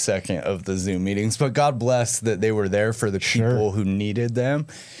every second of the Zoom meetings, but God bless that they were there for the people who needed them.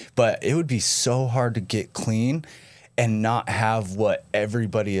 But it would be so hard to get clean and not have what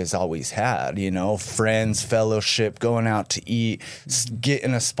everybody has always had, you know, friends, fellowship, going out to eat,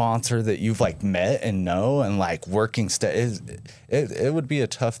 getting a sponsor that you've like met and know, and like working. It would be a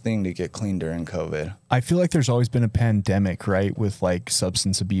tough thing to get clean during COVID. I feel like there's always been a pandemic, right? With like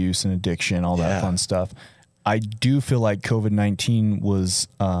substance abuse and addiction, all that fun stuff. I do feel like COVID-19 was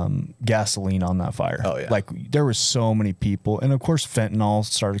gasoline on that fire. Oh, yeah. Like there were so many people. And of course, fentanyl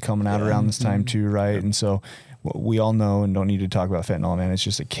started coming out around this time too, right? And so we all know and don't need to talk about fentanyl, man. It's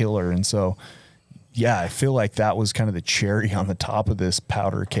just a killer. And so, yeah, I feel like that was kind of the cherry on the top of this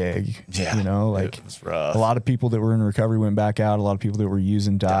powder keg. Yeah. You know, like it was rough. A lot of people that were in recovery went back out. A lot of people that were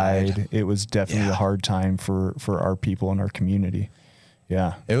using died. It was definitely a hard time for our people in our community.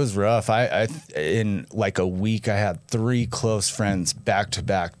 Yeah. It was rough. I in like a week, I had 3 close friends back to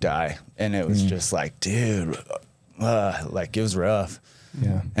back die. And it was just like, dude, like it was rough.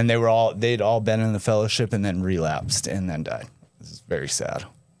 Yeah. And they'd all been in the fellowship and then relapsed and then died. This is very sad.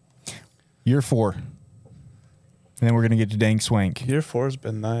 Year 4. And then we're going to get to Dang Swank. year 4 has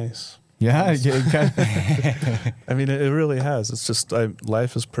been nice. Yeah. I mean, it really has. It's just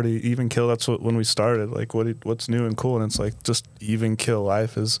life is pretty even kill. That's what when we started. Like, what's new and cool, and it's like just even kill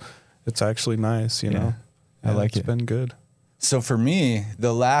life is. It's actually nice, you know. I like it. It's been good. So for me,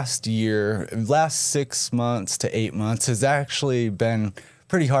 the last 6 months to 8 months has actually been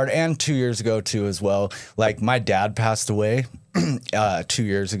pretty hard, and 2 years ago too as well. Like my dad passed away 2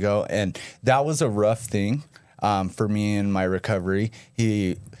 years ago, and that was a rough thing for me in my recovery.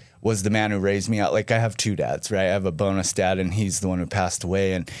 He was the man who raised me out. Like I have 2 dads, right? I have a bonus dad, and he's the one who passed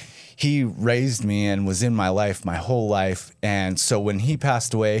away, and he raised me and was in my life my whole life. And so when he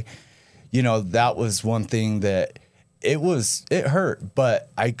passed away, you know, that was one thing that it hurt, but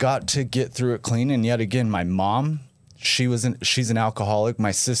I got to get through it clean. And yet again, my mom, she's an alcoholic.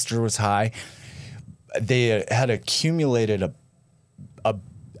 My sister was high. They had accumulated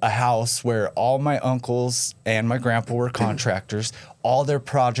a house where all my uncles and my grandpa were contractors. All their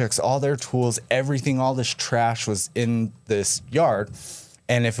projects, all their tools, everything, all this trash was in this yard.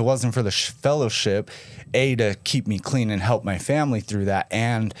 And if it wasn't for the fellowship, to keep me clean and help my family through that.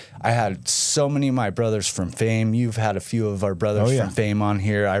 And I had so many of my brothers from Fame. You've had a few of our brothers from Fame on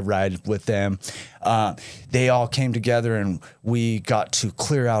here. I ride with them. They all came together and we got to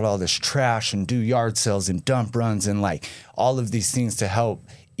clear out all this trash and do yard sales and dump runs and like all of these things to help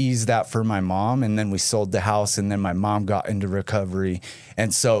ease that for my mom. And then we sold the house, and then my mom got into recovery.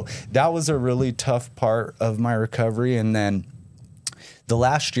 And so that was a really tough part of my recovery. And then the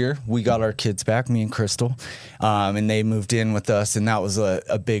last year we got our kids back, me and Crystal, and they moved in with us, and that was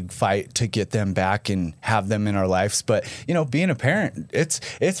a big fight to get them back and have them in our lives. But you know, being a parent,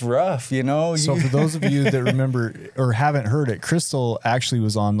 it's rough, you know. So for those of you that remember or haven't heard it, Crystal actually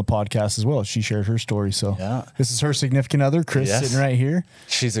was on the podcast as well. She shared her story. So this is her significant other, Chris, sitting right here.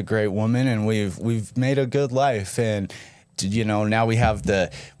 She's a great woman, and we've made a good life. And you know, now we have a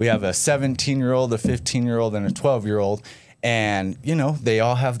 17-year-old, a 15-year-old, and a 12-year-old. And, you know, they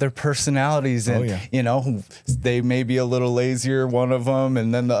all have their personalities, and, you know, they may be a little lazier, one of them,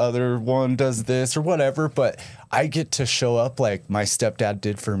 and then the other one does this or whatever. But I get to show up like my stepdad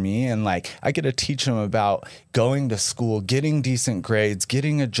did for me. And like, I get to teach them about going to school, getting decent grades,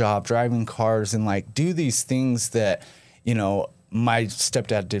 getting a job, driving cars, and like do these things that, you know, my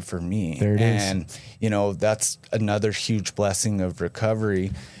stepdad did for me. There it is. And, you know, that's another huge blessing of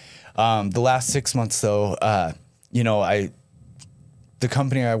recovery. The last 6 months, though, you know, the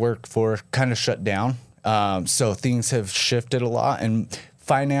company I worked for kind of shut down. So things have shifted a lot, and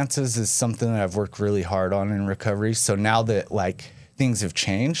finances is something that I've worked really hard on in recovery. So now that like things have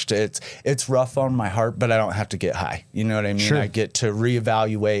changed, it's rough on my heart, but I don't have to get high. You know what I mean? Sure. I get to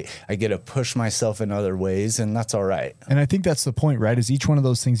reevaluate. I get to push myself in other ways, and that's all right. And I think that's the point, right? Is each one of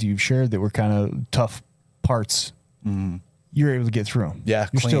those things you've shared that were kind of tough parts, you're able to get through them. Yeah.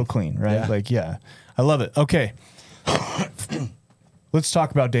 You're still clean, right? Yeah. Like, yeah, I love it. Okay. Let's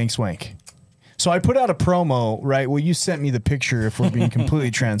talk about Dang Swank. So I put out a promo, right? Well, you sent me the picture, if we're being completely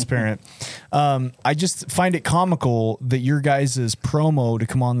transparent. I just find it comical that your guys' promo to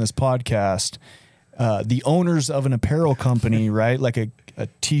come on this podcast, the owners of an apparel company, right? Like a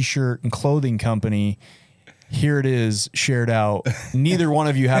t-shirt and clothing company, here it is shared out. Neither one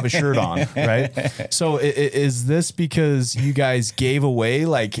of you have a shirt on, right? So is this because you guys gave away,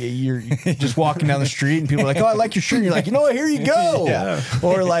 like you're just walking down the street and people are like, oh, I like your shirt. And you're like, you know what, here you go. Yeah.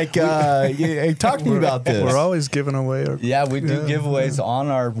 Or like, talk to me about this. We're always giving away. Yeah, we do giveaways on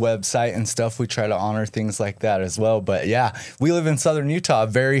our website and stuff. We try to honor things like that as well. But yeah, we live in Southern Utah, a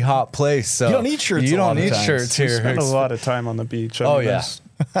very hot place. So you don't need shirts. You a lot don't of need times. shirts We here. spend a lot of time on the beach. Oh, yeah.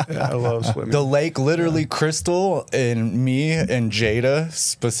 Yeah, I love swimming. The lake, literally, Crystal and me and Jada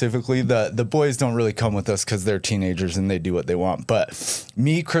specifically. The boys don't really come with us because they're teenagers and they do what they want. But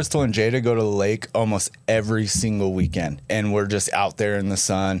me, Crystal, and Jada go to the lake almost every single weekend, and we're just out there in the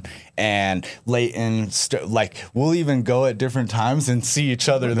sun. And Leighton, like, we'll even go at different times and see each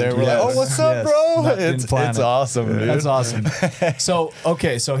other there. We're like, oh, what's up, bro? It's awesome, dude. That's awesome. So,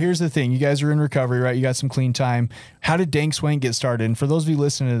 okay, so here's the thing. You guys are in recovery, right? You got some clean time. How did Dank Swank get started? And for those of you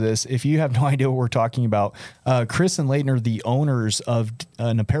listening to this, if you have no idea what we're talking about, Chris and Leighton are the owners of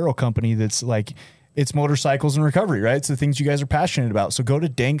an apparel company that's like, it's motorcycles and recovery, right? It's the things you guys are passionate about. So go to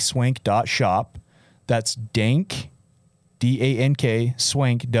dankswank.shop. That's Dank, D-A-N-K,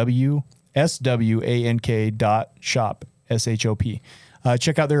 Swank, W-S-W-A-N-K.shop, S-H-O-P.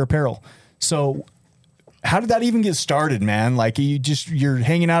 Check out their apparel. So how did that even get started, man? Like you're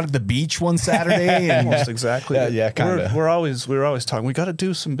hanging out at the beach one Saturday and Almost exactly. Yeah, kind of. We were always talking. We got to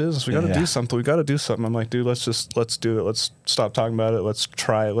do some business. We got to do something. We got to do something. I'm like, dude, let's do it. Let's stop talking about it. Let's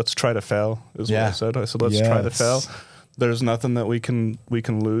try it. Let's try to fail. Is what I said. I said, let's try to fail. There's nothing that we can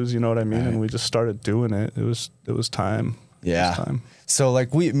lose. You know what I mean? Right. And we just started doing it. It was time. Yeah. It was time. So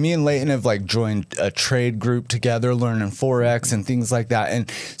like me and Leighton have like joined a trade group together, learning Forex and things like that. And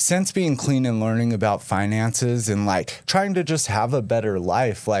since being clean and learning about finances and like trying to just have a better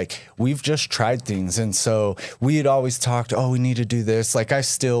life, like we've just tried things. And so we had always talked, oh, we need to do this. Like I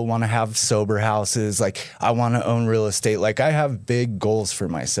still want to have sober houses. Like I want to own real estate. Like I have big goals for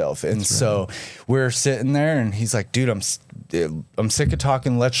myself. And so we're sitting there and he's like, dude, I'm sick of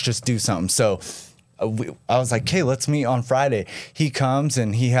talking. Let's just do something. So I was like, okay, let's meet on Friday. He comes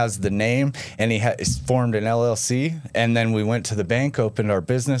and he has the name and he formed an LLC. And then we went to the bank, opened our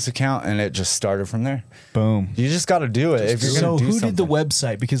business account, and it just started from there. Boom. You just got to do it. If you're so gonna do who something. did the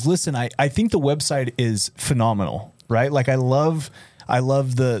website? Because listen, I think the website is phenomenal, right? Like I love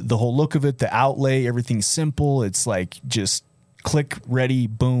the whole look of it, the outlay, everything's simple. It's like just click, ready,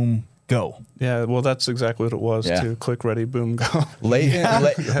 boom, go. Yeah, well, that's exactly what it was too. Click, ready, boom, go.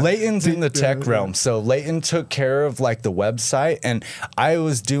 Leighton's in the tech realm, so Leighton took care of like the website, and I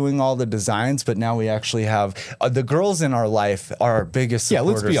was doing all the designs. But now we actually have the girls in our life are our biggest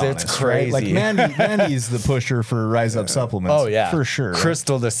supporters. Yeah, let's be honest. It's crazy. Right? Like Mandy's the pusher for Rise Up Supplements. Oh yeah, for sure.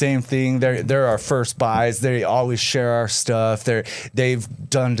 Crystal, the same thing. They're our first buys. They always share our stuff. They've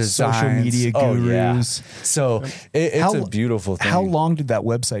done designs. Social media gurus. Yeah. So it's a beautiful thing. How long did that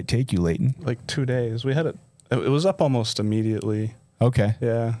website take you, Leighton? Like 2 days. We had it. It was up almost immediately. Okay.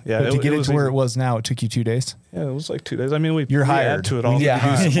 Yeah. But to get it to where it was now, it took you 2 days. Yeah, it was like 2 days. I mean, you're hired add to it all.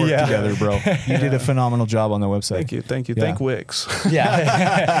 Yeah, we do some work together, bro. You did a phenomenal job on the website. Thank you. Yeah. Thank Wix.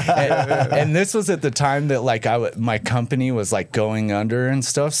 Yeah. and this was at the time that like my company was like going under and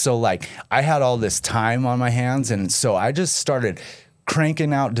stuff. So like I had all this time on my hands, and so I just started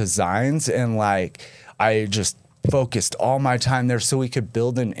cranking out designs, and like I just focused all my time there so we could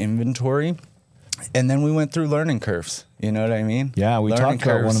build an inventory. And then we went through learning curves. You know what I mean? Yeah, we talked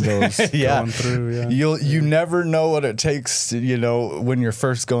about one of those. Yeah. Going through, You never know what it takes, when you're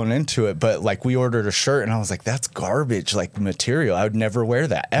first going into it. But like we ordered a shirt and I was like, that's garbage, like material. I would never wear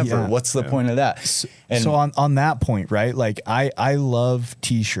that ever. Yeah. What's the point of that? So on that point, right? Like I love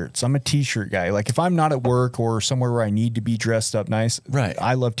t-shirts. I'm a t-shirt guy. Like if I'm not at work or somewhere where I need to be dressed up nice, right?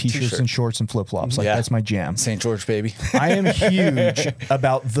 I love t-shirts and shorts and flip-flops. Like that's my jam. St. George, baby. I am huge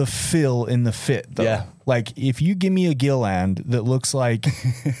about the fill in the fit though. Yeah. Like if you give me a Gilland that looks like,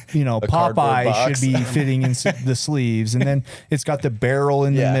 Popeye should be fitting in the sleeves, and then it's got the barrel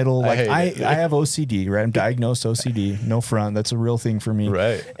in the middle. Like I have OCD, right? I'm diagnosed OCD, no front. That's a real thing for me.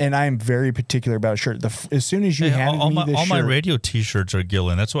 Right. And I'm very particular about a shirt. As soon as you handed me this all shirt. my radio t-shirts are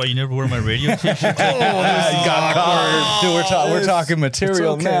Gillen. That's why you never wear my radio t-shirts. We're talking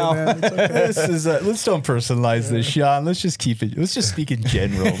material now. Man, okay. This is let's don't personalize this, Sean. Let's just keep it. Let's just speak in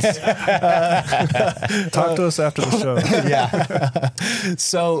generals. Talk to us after the show. Yeah.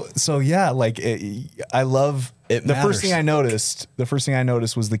 So yeah, like I love it. The first thing I noticed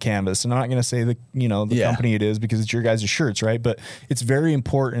was the canvas, and I'm not going to say the company it is because it's your guys' shirts, right? But it's very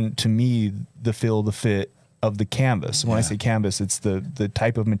important to me the feel, the fit of the canvas. When I say canvas, it's the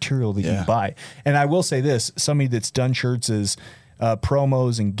type of material that you buy. And I will say this: somebody that's done shirts is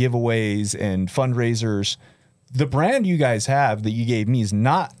promos and giveaways and fundraisers. the brand you guys have that you gave me is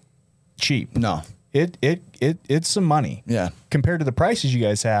not cheap. No. It's some money. Yeah. Compared to the prices you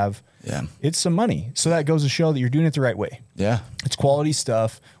guys have. Yeah. It's some money. So that goes to show that you're doing it the right way. Yeah. It's quality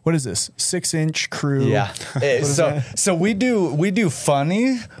stuff. What is this? 6-inch crew. Yeah. So we do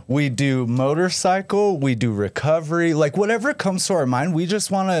funny, we do motorcycle, we do recovery, like whatever comes to our mind. We just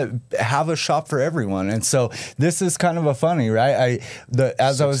want to have a shop for everyone. And so this is kind of a funny, right?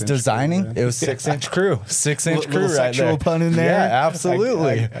 As I was designing, crew, yeah. it was 6-inch crew, 6-inch crew, little right sexual there. pun in there. Yeah,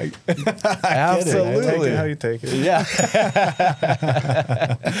 absolutely. I Absolutely. Take it how you take it. Yeah.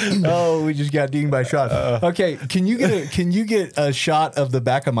 Oh, we just got dinged by shot. Okay, can you get a shot of the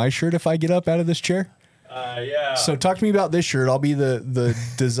back of my shirt if I get up out of this chair? Yeah. So talk to me about this shirt. I'll be the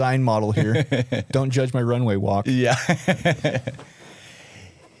design model here. Don't judge my runway walk. Yeah.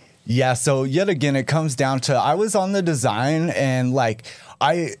 Yeah. So yet again, it comes down to, I was on the design and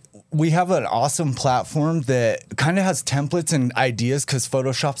we have an awesome platform that kind of has templates and ideas because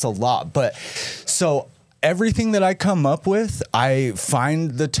Photoshop's a lot. But so everything that I come up with, I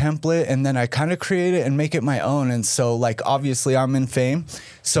find the template and then I kind of create it and make it my own. And so obviously I'm in Fame.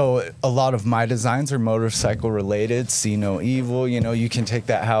 So a lot of my designs are motorcycle related, see no evil, you can take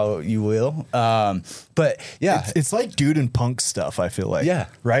that how you will. But yeah, it's like dude and punk stuff. I feel like, yeah,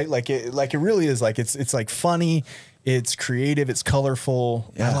 right. Like it really is it's like funny. It's creative. It's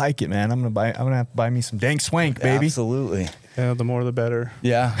colorful. Yeah. I like it, man. I'm gonna have to buy me some dang swank, baby. Absolutely. Yeah, the more the better.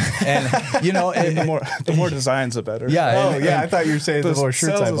 Yeah. And the more designs, the better. Yeah. Oh, yeah. I thought you were saying the more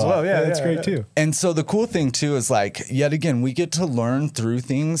shirts sales I bought. as well. Yeah, that's yeah, great yeah. too. And so the cool thing too is yet again, we get to learn through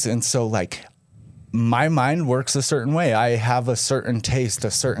things. And so my mind works a certain way. I have a certain taste,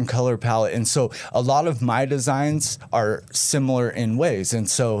 a certain color palette. And so a lot of my designs are similar in ways. And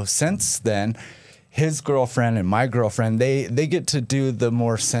so since then, his girlfriend and my girlfriend, they get to do the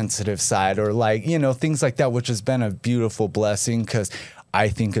more sensitive side or things like that, which has been a beautiful blessing because I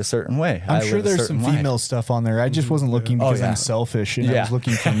think a certain way. I'm sure there's some female stuff on there. I just wasn't looking because I'm selfish and I was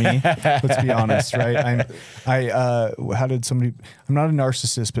looking for me. Let's be honest, right? How did somebody? I'm not a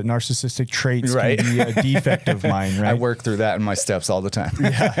narcissist, but narcissistic traits can be a defect of mine, right? I work through that in my steps all the time.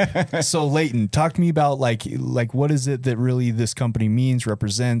 Yeah. So Leighton, talk to me about like what is it that really this company means,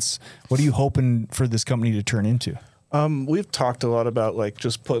 represents? What are you hoping for this company to turn into? We've talked a lot about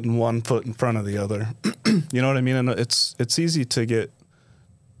just putting one foot in front of the other. You know what I mean? And it's easy to get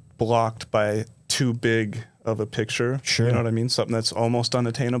blocked by too big of a picture. Sure. You know what I mean? Something that's almost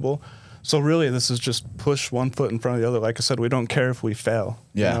unattainable. So really, this is just push one foot in front of the other. Like I said, we don't care if we fail.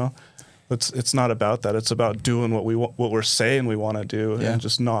 Yeah. You know? It's not about that. It's about doing what we're saying we want to do and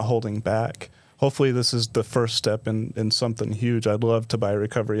just not holding back. Hopefully this is the first step in something huge. I'd love to buy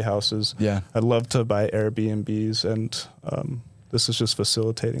recovery houses. Yeah. I'd love to buy Airbnbs, and this is just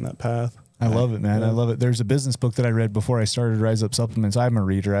facilitating that path. I love it, man. I love it. There's a business book that I read before I started Rise Up Supplements. I'm a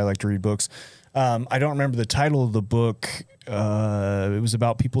reader. I like to read books. I don't remember the title of the book. It was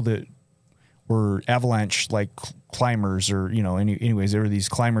about people that were avalanche climbers or, anyways, there were these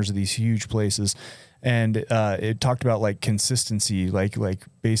climbers of these huge places. And it talked about consistency,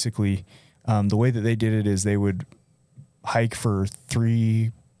 basically the way that they did it is they would hike for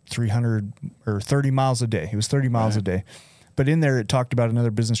 300 or 30 miles a day. It was 30 miles a day. But in there, it talked about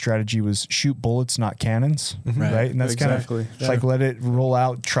another business strategy was shoot bullets, not cannons, right? And that's kind of let it roll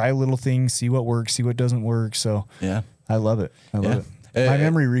out, try little things, see what works, see what doesn't work. So yeah, I love it. I love it. My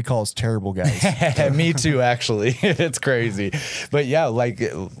memory recall is terrible, guys. Me too, actually. It's crazy. But yeah,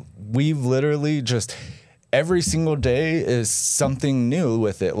 we've literally just every single day is something new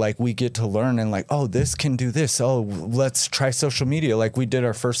with it. We get to learn and oh, this can do this. Oh, let's try social media. We did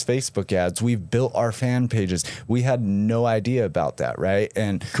our first Facebook ads. We've built our fan pages. We had no idea about that, right?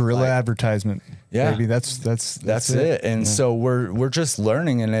 And guerrilla advertisement. Yeah, maybe that's it. And so we're just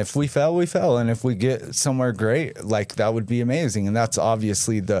learning. And if we fail, we fail. And if we get somewhere great, that would be amazing. And that's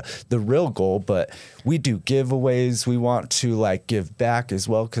obviously the real goal. But we do giveaways. We want to give back as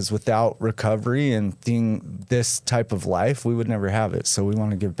well, because without recovery and this type of life, we would never have it. So we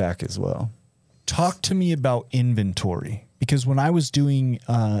want to give back as well. Talk to me about inventory, because when I was doing,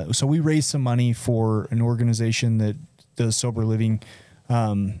 so we raised some money for an organization that does sober living.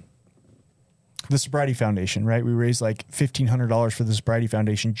 The Sobriety Foundation, right? We raised $1,500 for the Sobriety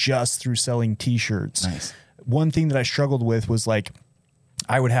Foundation just through selling T-shirts. Nice. One thing that I struggled with was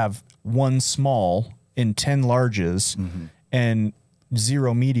I would have one small and 10 larges and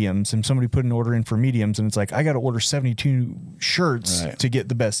 0 mediums, and somebody put an order in for mediums, and it's I got to order 72 shirts to get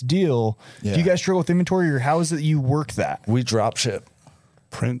the best deal. Yeah. Do you guys struggle with inventory, or how is it you work that? We drop ship.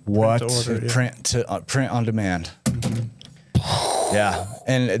 Print What? order, Print on demand. Yeah.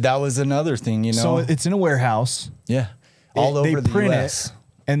 And that was another thing, you know. So it's in a warehouse. Yeah. All over They the print US. it,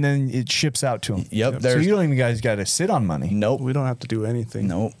 and then it ships out to them. Yep, So there's- you don't even guys got to sit on money. Nope. We don't have to do anything.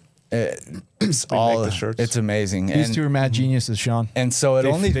 Nope. It's We all make the shirts. it's amazing. These two are mad geniuses, Sean. and so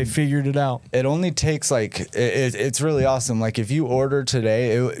They figured it out. it only takes like it's really awesome. Like if you order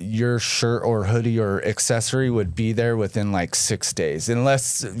today, your shirt or hoodie or accessory would be there within like 6 days,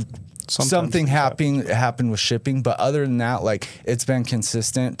 unless something happened with shipping. But other than that, like it's been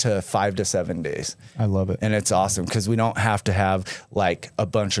consistent to 5 to 7 days. I love it. And it's awesome because we don't have to have like a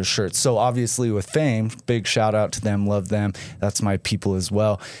bunch of shirts. So obviously with Fame, big shout out to them, love them. That's my people as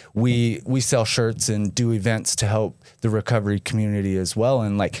well. We sell shirts and do events to help the recovery community as well.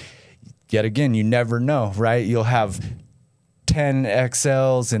 And like, yet again, you never know, right? You'll have 10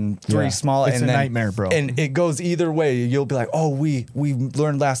 XLs and 3 Yeah. small. It's and a then, nightmare, bro. And it goes either way. You'll be like, oh, we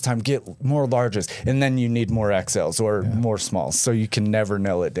learned last time, get more larges. And then you need more XLs or more smalls. So you can never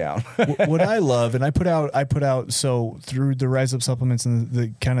nail it down. What I love, and I put out, so through the Rise Up Supplements and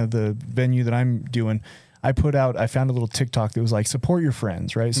the kind of the venue that I'm doing, I found a little TikTok that was like, support your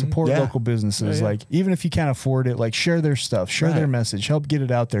friends, right? Support Yeah. local businesses. Yeah. Like, even if you can't afford it, like share their stuff, share their message, help get it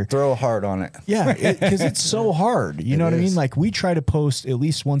out there. Throw a heart on it. Yeah, because it's so hard. You know what I mean? is. Like we try to post at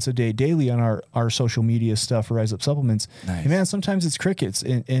least once a day daily on our social media stuff for Rise Up Supplements. Nice. And man, sometimes it's crickets.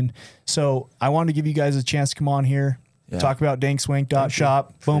 And so I wanted to give you guys a chance to come on here, talk about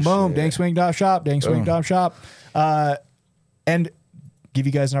dankswank.shop. Boom, boom, dankswank.shop, dankswank.shop. And give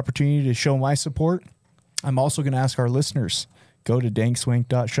you guys an opportunity to show my support. I'm also going to ask our listeners, go to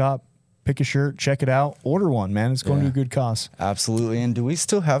dankswank.shop, pick a shirt, check it out, order one, man. It's going to a good cause. Absolutely. And do we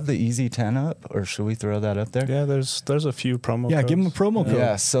still have the Easy 10 up, or should we throw that up there? Yeah, there's a few promo Yeah, codes. give them a promo code.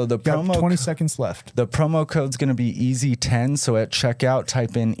 Yeah, so the Got promo 20 seconds left. The promo code's going to be Easy10. So at checkout,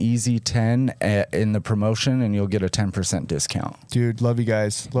 type in Easy10 in the promotion, and you'll get a 10% discount. Dude, love you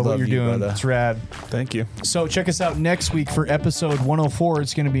guys. Love what Love you're you, doing. brother. It's rad. Thank you. So check us out next week for episode 104.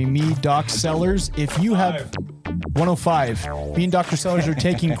 It's going to be me, Doc Sellers. If you have 105, me and Dr. Sellers are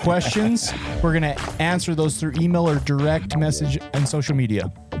taking questions. We're going to answer those through email or direct message and social media.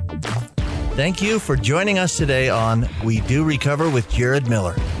 Thank you for joining us today on We Do Recover with Jared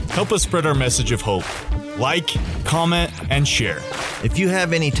Miller. Help us spread our message of hope. Like, comment, and share. If you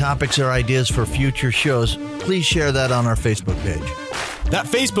have any topics or ideas for future shows, please share that on our Facebook page. That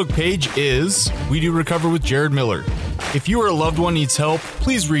Facebook page is We Do Recover with Jared Miller. If you or a loved one needs help,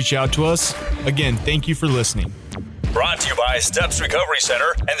 please reach out to us. Again, thank you for listening. Brought to you by Steps Recovery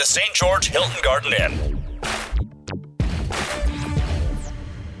Center and the St. George Hilton Garden Inn.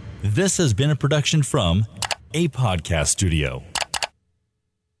 This has been a production from A Podcast Studio.